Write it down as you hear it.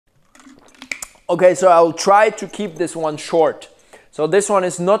Okay, so I'll try to keep this one short. So this one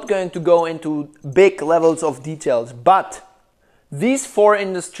is not going to go into big levels of details, but these 4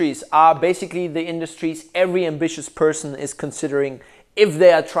 industries are basically the industries every ambitious person is considering if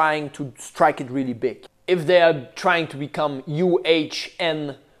they are trying to strike it really big. If they are trying to become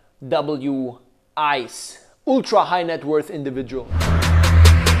UHNWIs, ultra high net worth individual.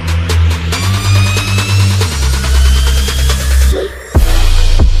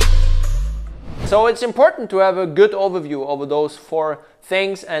 So it's important to have a good overview over those 4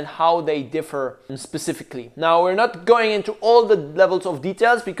 things and how they differ specifically. Now, we're not going into all the levels of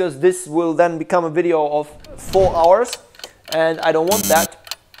details because this will then become a video of 4 hours and I don't want that.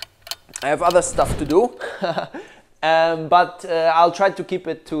 I have other stuff to do. But I'll try to keep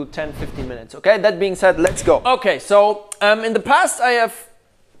it to 10-15 minutes. Okay, that being said, let's go. Okay, so in the past I have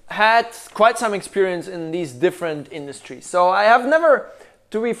had quite some experience in these different industries. So I have never,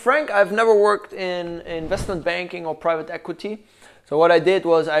 to be frank, I've never worked in investment banking or private equity. So what I did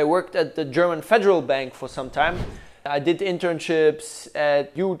was I worked at the German Federal Bank for some time. I did internships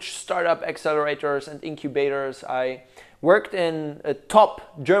at huge startup accelerators and incubators. I worked in a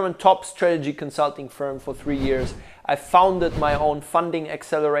German top strategy consulting firm for 3 years. I founded my own funding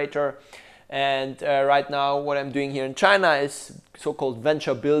accelerator. And right now what I'm doing here in China is so-called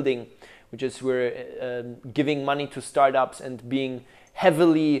venture building, which is we're giving money to startups and being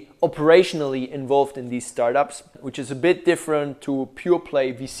heavily operationally involved in these startups, which is a bit different to pure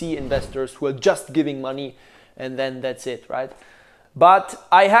play VC investors who are just giving money and then that's it, right? But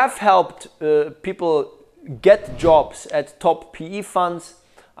I have helped people get jobs at top PE funds.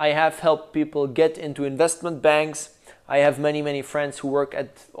 I have helped people get into investment banks. I have many friends who work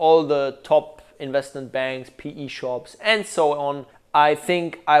at all the top investment banks, PE shops, and so on. I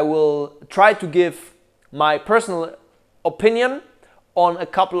think I will try to give my personal opinion on a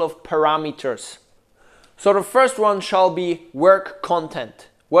couple of parameters. So the first one shall be work content.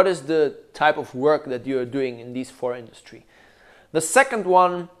 What is the type of work that you are doing in these 4 industries? The second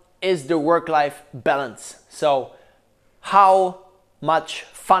one is the work-life balance. So how much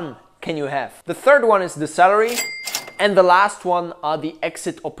fun can you have? The third one is the salary. And the last one are the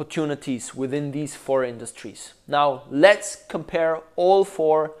exit opportunities within these 4 industries. Now let's compare all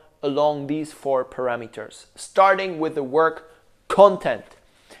 4 along these 4 parameters, starting with the work content.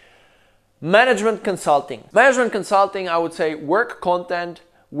 Management consulting. Management consulting, I would say work content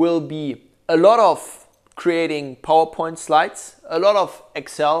will be a lot of creating PowerPoint slides, a lot of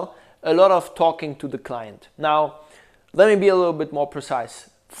Excel, a lot of talking to the client. Now, let me be a little bit more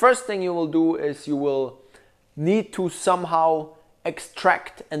precise. First thing you will do is you will need to somehow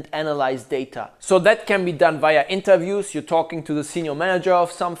extract and analyze data. So that can be done via interviews. You're talking to the senior manager of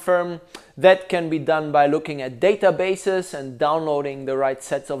some firm. That can be done by looking at databases and downloading the right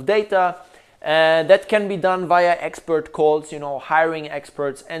sets of data. That can be done via expert calls, hiring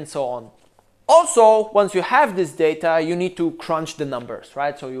experts and so on. Also, once you have this data, you need to crunch the numbers,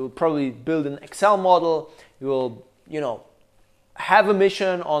 right? So you'll probably build an Excel model. You will, have a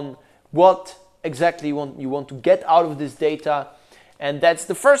mission on what exactly you want to get out of this data. And that's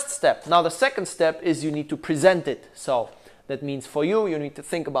the first step. Now, the second step is you need to present it. So that means for you need to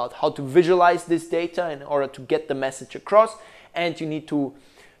think about how to visualize this data in order to get the message across. And you need to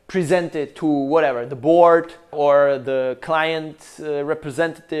present it to whatever, the board or the client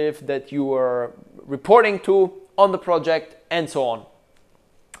representative that you are reporting to on the project and so on.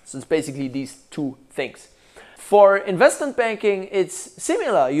 So it's basically these 2 things. For investment banking, it's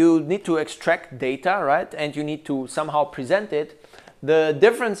similar. You need to extract data, right? And you need to somehow present it. The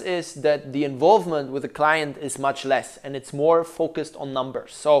difference is that the involvement with the client is much less and it's more focused on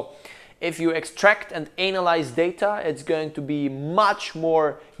numbers. So if you extract and analyze data, it's going to be much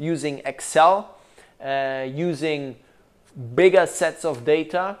more using Excel, using bigger sets of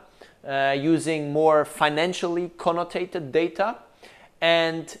data, using more financially connotated data.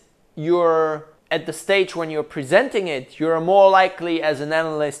 And you're at the stage when you're presenting it, you're more likely as an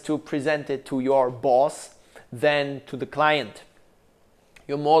analyst to present it to your boss than to the client.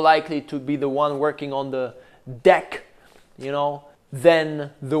 You're more likely to be the one working on the deck,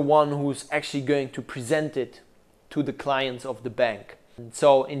 than the one who's actually going to present it to the clients of the bank.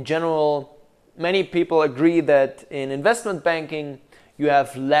 So in general, many people agree that in investment banking, you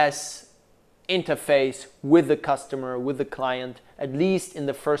have less interface with the customer, with the client, at least in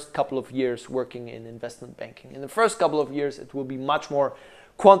the first couple of years working in investment banking. In the first couple of years, it will be much more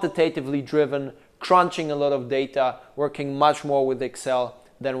quantitatively driven, crunching a lot of data, working much more with Excel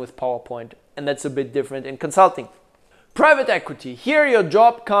than with PowerPoint. And that's a bit different in consulting. Private equity. Here your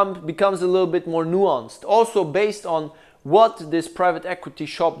job becomes a little bit more nuanced, also based on what this private equity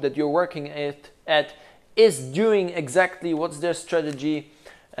shop that you're working at is doing exactly, what's their strategy,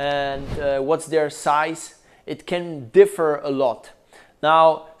 and what's their size. It can differ a lot.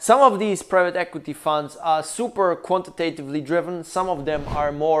 Now, some of these private equity funds are super quantitatively driven, some of them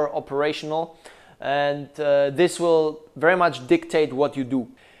are more operational, and this will very much dictate what you do.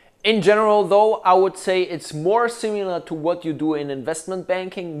 In general though, I would say it's more similar to what you do in investment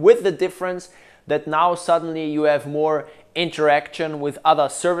banking, with the difference that now suddenly you have more interaction with other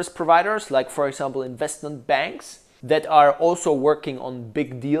service providers, like for example investment banks that are also working on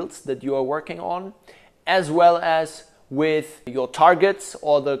big deals that you are working on, as well as with your targets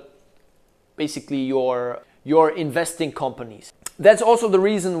or basically your investing companies. That's also the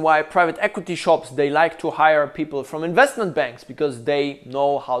reason why private equity shops, they like to hire people from investment banks, because they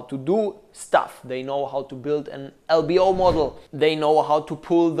know how to do stuff. They know how to build an LBO model. They know how to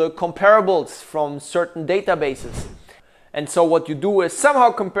pull the comparables from certain databases. And so what you do is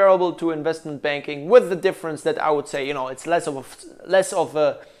somehow comparable to investment banking, with the difference that I would say, it's less of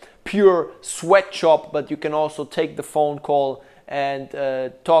a pure sweatshop, but you can also take the phone call and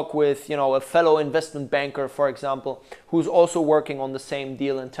talk with a fellow investment banker, for example, who's also working on the same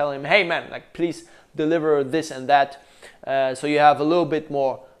deal, and tell him, hey man, like please deliver this and that, so you have a little bit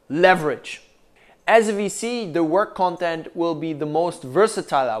more leverage. As a VC, the work content will be the most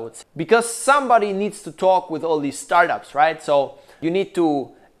versatile, I would say, because somebody needs to talk with all these startups, right? So you need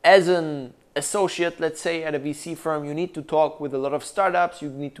to, as an associate, let's say at a VC firm, you need to talk with a lot of startups, you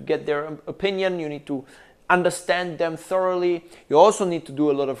need to get their opinion, you need to understand them thoroughly. You also need to do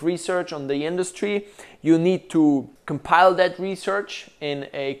a lot of research on the industry. You need to compile that research in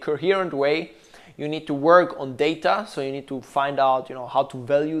a coherent way. You need to work on data, so you need to find out, how to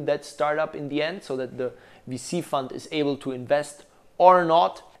value that startup in the end, so that the VC fund is able to invest or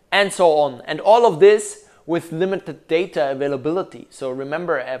not, and so on. And all of this with limited data availability. So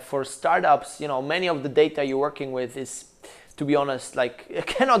remember, for startups, many of the data you're working with is, to be honest, like it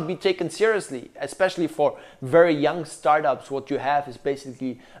cannot be taken seriously, especially for very young startups. What you have is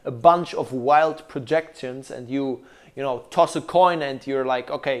basically a bunch of wild projections, and you toss a coin and you're like,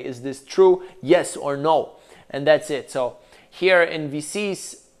 okay, is this true? Yes or no? And that's it. So here in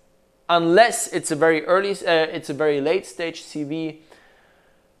VCs, unless it's a very late stage CV,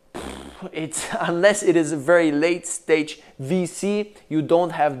 unless it is a very late stage VC, you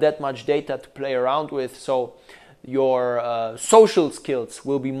don't have that much data to play around with. So your social skills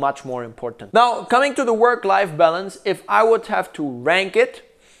will be much more important. Now, coming to the work-life balance, if I would have to rank it,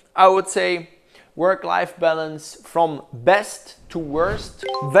 I would say work-life balance from best to worst: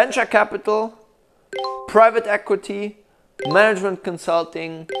 venture capital, private equity, management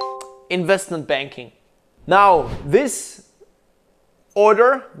consulting, investment banking. Now, this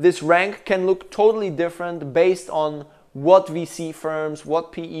order, this rank can look totally different based on what VC firms,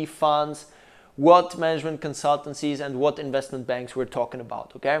 what PE funds, what management consultancies, and what investment banks we're talking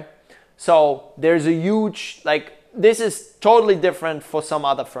about, okay? So there's a huge, this is totally different for some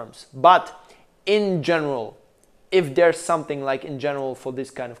other firms, but in general, if there's something like in general for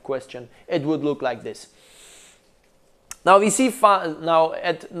this kind of question, it would look like this. Now VC fund,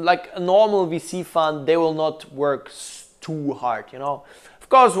 at like a normal VC fund, they will not work too hard, Of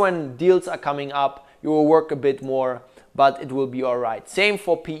course, when deals are coming up, you will work a bit more, but it will be all right. Same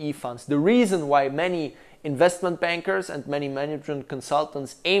for PE funds. The reason why many investment bankers and many management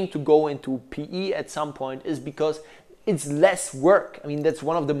consultants aim to go into PE at some point is because it's less work. I mean, that's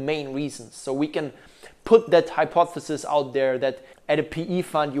one of the main reasons. So we can put that hypothesis out there that at a PE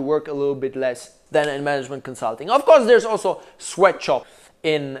fund you work a little bit less than in management consulting. Of course, there's also sweatshop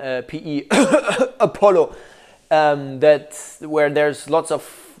in PE Apollo, where there's lots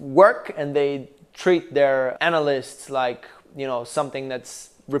of work, and they treat their analysts like something that's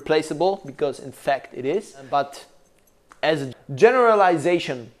replaceable, because in fact it is. But as a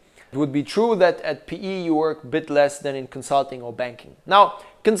generalization, it would be true that at PE you work a bit less than in consulting or banking. Now,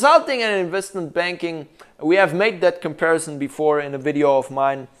 consulting and investment banking, we have made that comparison before in a video of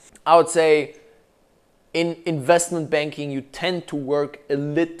mine. I would say in investment banking you tend to work a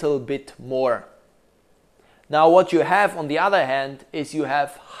little bit more. Now, what you have on the other hand is you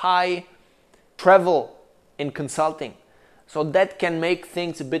have high travel in consulting. So that can make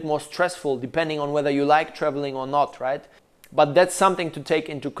things a bit more stressful depending on whether you like traveling or not, right? But that's something to take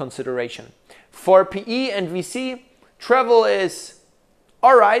into consideration. For PE and VC, travel is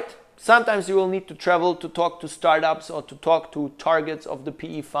all right. Sometimes you will need to travel to talk to startups or to talk to targets of the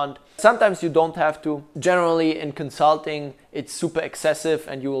PE fund. Sometimes you don't have to. Generally in consulting, it's super excessive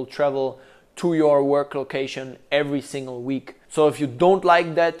and you will travel to your work location every single week. So if you don't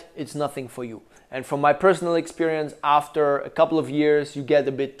like that, it's nothing for you. And from my personal experience, after a couple of years, you get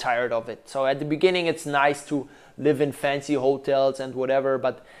a bit tired of it. So at the beginning, it's nice to live in fancy hotels and whatever,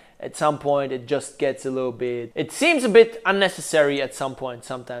 but at some point it just gets a little bit, it seems a bit unnecessary at some point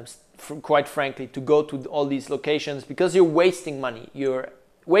sometimes, quite frankly, to go to all these locations, because you're wasting money. You're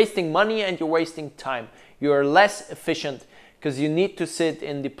wasting money and you're wasting time. You're less efficient because you need to sit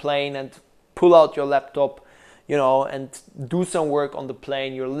in the plane and pull out your laptop, you know, and do some work on the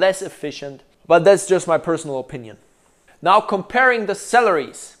plane. You're less efficient, but that's just my personal opinion. Now, comparing the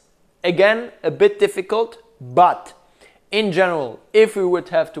salaries, again, a bit difficult, but in general, if we would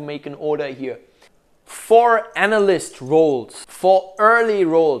have to make an order here, for analyst roles, for early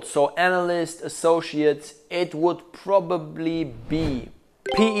roles, so analyst, associates, it would probably be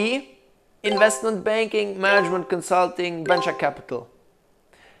PE, investment banking, management consulting, venture capital.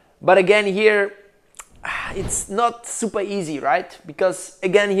 But again, here, it's not super easy, right? Because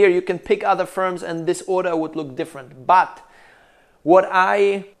again, here you can pick other firms and this order would look different. But what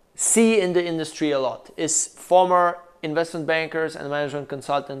I see in the industry a lot is former investment bankers and management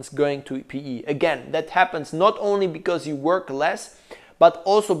consultants going to PE. Again, that happens not only because you work less, but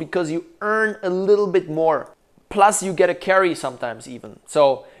also because you earn a little bit more. Plus you get a carry sometimes even.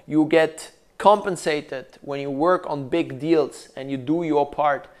 So you get compensated when you work on big deals and you do your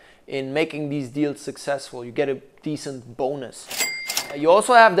part in making these deals successful. You get a decent bonus. You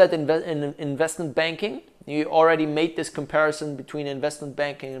also have that in investment banking. You already made this comparison between investment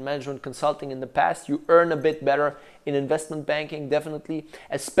banking and management consulting in the past. You earn a bit better in investment banking, definitely.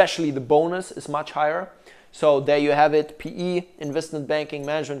 Especially the bonus is much higher. So there you have it, PE, investment banking,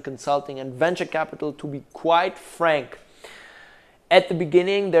 management consulting, and venture capital. To be quite frank, at the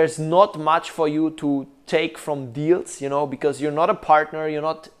beginning, there's not much for you to take from deals, you know, because you're not a partner, you're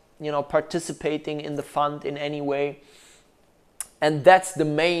not, you know, participating in the fund in any way. And that's the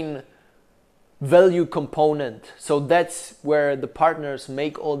main value component. So that's where the partners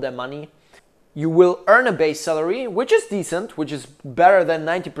make all their money. You will earn a base salary, which is decent, which is better than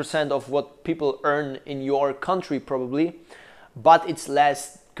 90% of what people earn in your country probably, but it's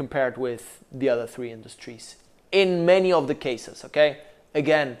less compared with the other three industries in many of the cases, okay?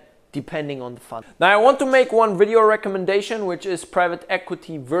 Again, depending on the fund. Now I want to make one video recommendation, which is private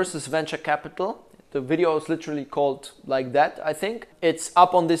equity versus venture capital. The video is literally called like that, I think. It's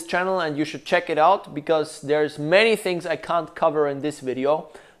up on this channel and you should check it out because there's many things I can't cover in this video.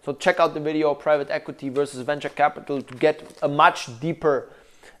 So check out the video private equity versus venture capital to get a much deeper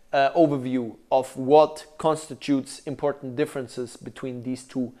overview of what constitutes important differences between these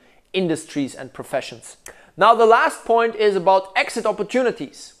two industries and professions. Now the last point is about exit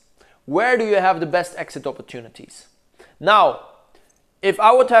opportunities. Where do you have the best exit opportunities? Now, if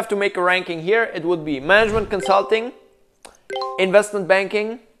I would have to make a ranking here, it would be management consulting, investment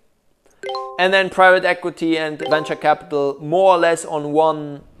banking, and then private equity and venture capital, more or less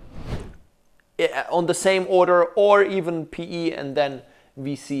on the same order, or even PE and then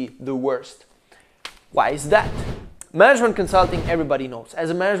VC, the worst. Why is that? Management consulting, everybody knows. As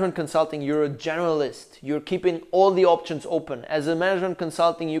a management consulting, you're a generalist. You're keeping all the options open. As a management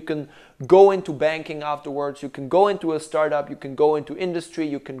consulting, you can go into banking afterwards. You can go into a startup. You can go into industry.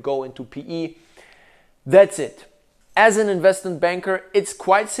 You can go into PE. That's it. As an investment banker, it's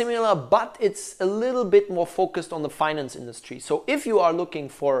quite similar, but it's a little bit more focused on the finance industry. So if you are looking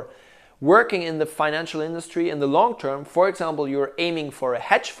for working in the financial industry in the long term, for example, you're aiming for a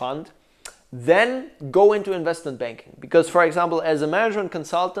hedge fund, then go into investment banking. Because, for example, as a management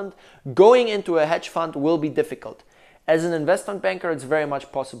consultant, going into a hedge fund will be difficult. As an investment banker, it's very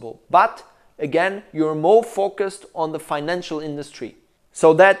much possible. But again, you're more focused on the financial industry.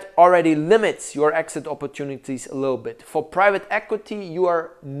 So that already limits your exit opportunities a little bit. For private equity, you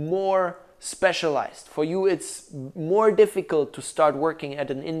are more specialized. For you, it's more difficult to start working at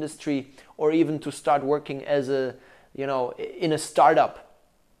an industry or even to start working as a, you know, in a startup,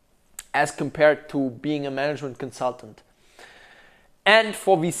 as compared to being a management consultant. And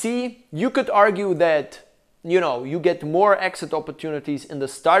for VC, you could argue that, you know, you get more exit opportunities in the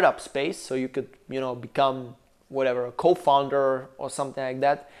startup space. So you could, you know, become whatever, a co-founder or something like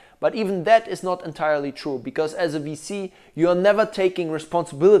that. But even that is not entirely true, because as a VC, you're never taking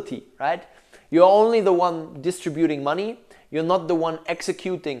responsibility, right? You're only the one distributing money. You're not the one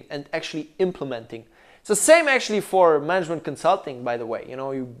executing and actually implementing. It's the same actually for management consulting, by the way. You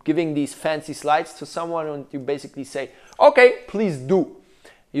know, you're giving these fancy slides to someone and you basically say, okay, please do.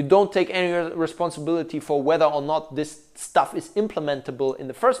 You don't take any responsibility for whether or not this stuff is implementable in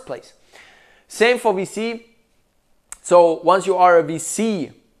the first place. Same for VC. So once you are a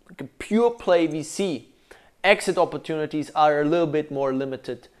VC, like a pure play VC, exit opportunities are a little bit more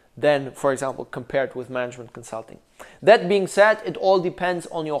limited than, for example, compared with management consulting. That being said, it all depends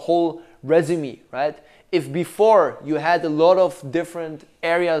on your whole resume, right? If before you had a lot of different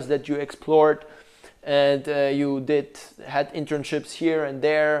areas that you explored and you had internships here and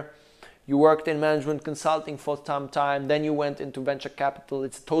there, you worked in management consulting for some time, then you went into venture capital,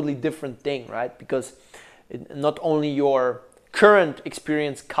 it's a totally different thing, right? Because not only your current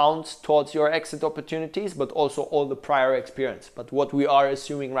experience counts towards your exit opportunities, but also all the prior experience. But what we are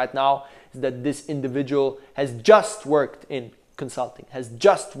assuming right now is that this individual has just worked in consulting, has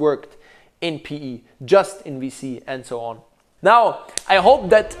just worked in PE, just in VC, and so on. Now, I hope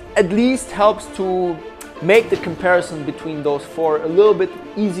that at least helps to make the comparison between those four a little bit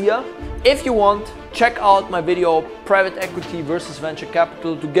easier. If you want, check out my video Private Equity versus Venture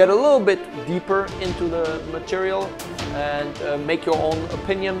Capital to get a little bit deeper into the material and make your own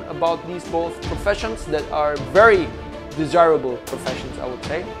opinion about these both professions that are very desirable professions, I would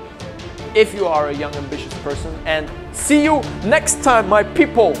say, if you are a young ambitious person. And see you next time, my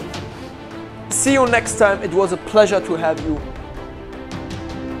people. See you next time. It was a pleasure to have you.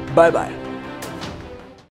 Bye bye.